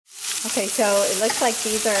Okay, so it looks like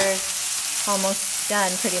these are almost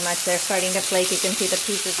done pretty much. They're starting to flake. You can see the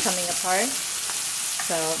pieces coming apart.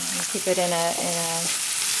 So you keep it in a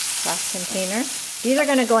glass container. These are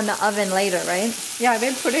going to go in the oven later, right? Yeah,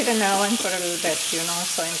 we'll put it in the oven for a little bit, you know,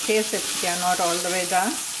 so in case if they are not all the way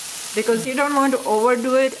done. Because you don't want to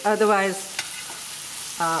overdo it, otherwise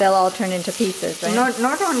they'll all turn into pieces, right?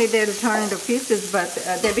 Not only they'll turn into pieces, but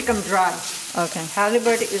they become dry. Okay.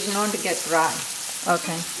 Halibut is known to get dry.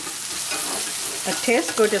 Okay. It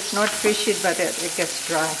tastes good, it's not fishy, but it gets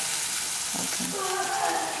dry. Okay.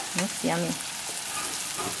 Looks yummy.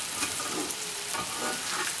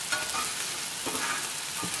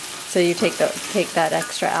 So you take that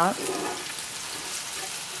extra out?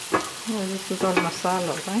 Oh, this is all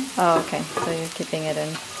masala, right? Oh, okay. So you're keeping it in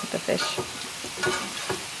with the fish.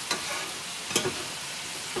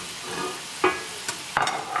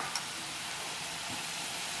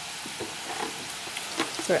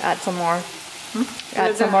 So add some more.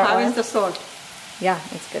 Add some more oil. The salt. Yeah,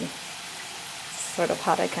 it's good. It's sort of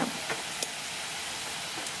hot, I can't.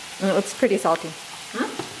 It's pretty salty.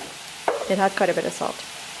 It had quite a bit of salt.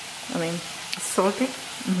 I mean, it's salty?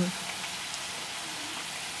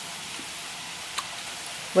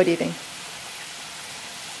 What do you think?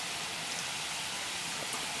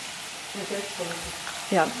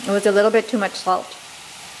 Yeah, it was a little bit too much salt.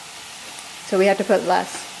 So we had to put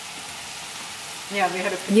less. Yeah, we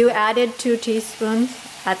had to. You added 2 teaspoons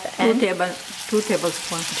at the end? 2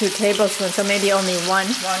 tablespoons. 2 tablespoons, so maybe only 1. 1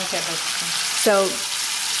 tablespoon. So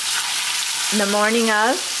in the morning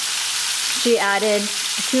of, she added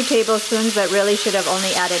 2 tablespoons, but really should have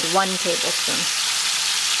only added 1 tablespoon.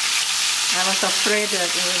 I was afraid that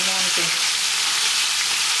it was going to.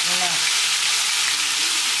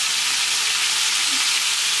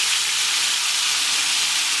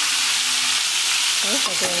 Okay,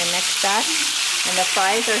 we're doing the next batch, and the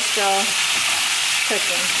fries are still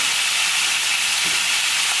cooking.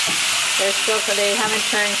 They haven't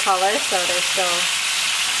turned color, so they're still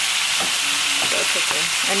cooking.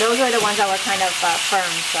 And those are the ones that were kind of firm,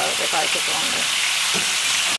 so they probably took longer.